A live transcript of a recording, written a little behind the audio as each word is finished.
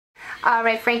All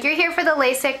right, Frank, you're here for the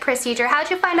LASIK procedure.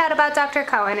 How'd you find out about Dr.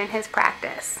 Cohen and his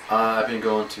practice? I've been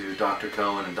going to Dr.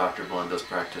 Cohen and Dr. Blenda's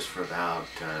practice for about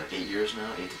 8 years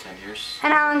now, 8 to 10 years.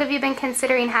 And how long have you been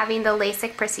considering having the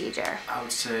LASIK procedure? I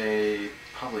would say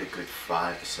probably a good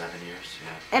 5 to 7 years,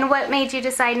 yeah. And what made you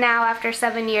decide now, after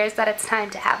 7 years, that it's time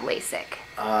to have LASIK?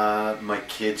 My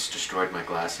kids destroyed my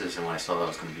glasses, and when I saw that it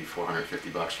was going to be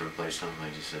 $450 to replace them, I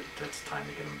just said that's time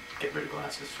to get rid of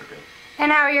glasses for good. And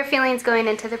how are your feelings going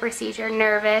into the procedure?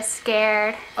 Nervous,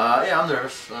 scared? Yeah, I'm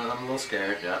nervous. I'm a little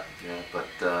scared, yeah, but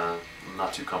I'm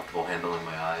not too comfortable handling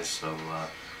my eyes, so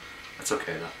that's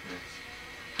okay though.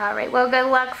 Yeah. All right, well, good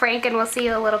luck, Frank, and we'll see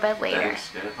you a little bit later.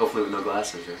 Thanks, yeah. Hopefully with no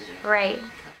glasses, right? Yeah. Right.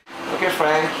 Okay,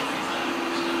 Frank.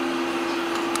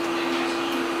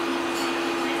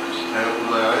 And open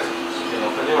my eyes. You can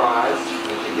open your eyes.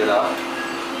 You can get up.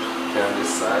 Turn this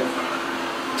side.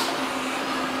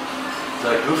 Did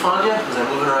I goof on you? Was I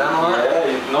moving around a lot?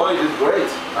 Yeah, no, you did great.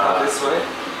 This way.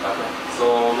 Okay. So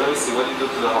let me see what you do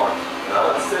to the heart.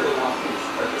 Let's stay the one, please.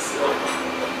 Let me see.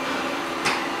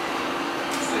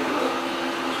 Let's take a look.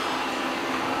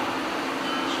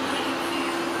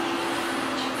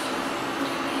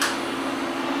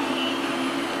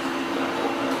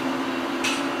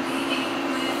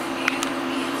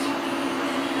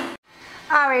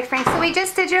 All right, Frank, so we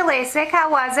just did your LASIK.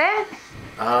 How was it?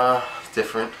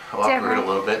 Different. Awkward a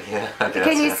little bit, yeah, I guess.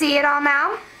 Can you yeah. see it all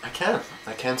now? I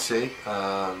can see.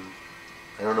 I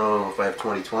don't know if I have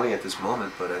 20/20 at this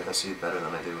moment, but I see it better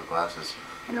than I do with glasses.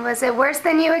 And was it worse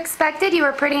than you expected? You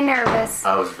were pretty nervous.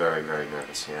 I was very, very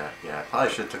nervous, yeah. I probably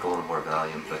should have took a little more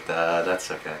Valium, but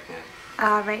that's okay, yeah.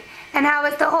 All right. And how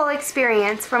was the whole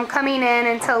experience from coming in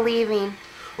until leaving?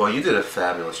 Well, you did a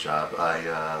fabulous job.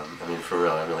 I mean, for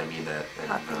real, I really mean that. And,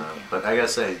 thank you. But I gotta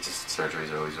say, just surgeries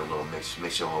are always a little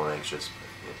makes you a little anxious. But,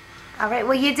 yeah. All right.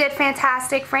 Well, you did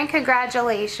fantastic, Frank.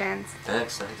 Congratulations.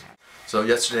 Thanks. So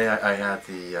yesterday I had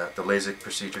the LASIK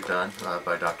procedure done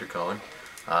by Dr. Cohen.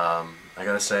 I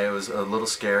gotta say, it was a little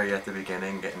scary at the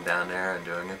beginning, getting down there and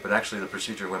doing it. But actually, the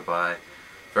procedure went by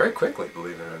very quickly,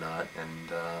 believe it or not. And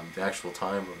the actual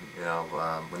time,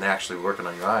 when they actually were working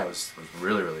on your eye was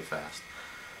really, really fast.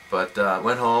 But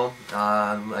went home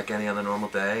like any other normal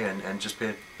day and just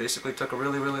basically took a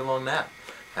really, really long nap.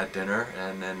 Had dinner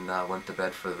and then went to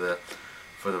bed for the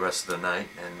rest of the night.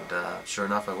 And sure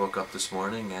enough, I woke up this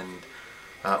morning and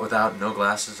without no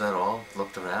glasses at all,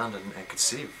 looked around and could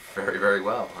see very, very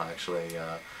well. Actually,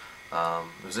 it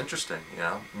was interesting.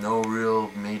 No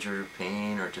real major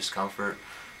pain or discomfort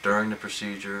during the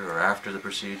procedure or after the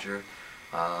procedure.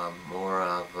 More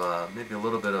of maybe a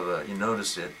little bit of you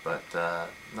noticed it, but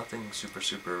nothing super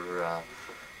hard.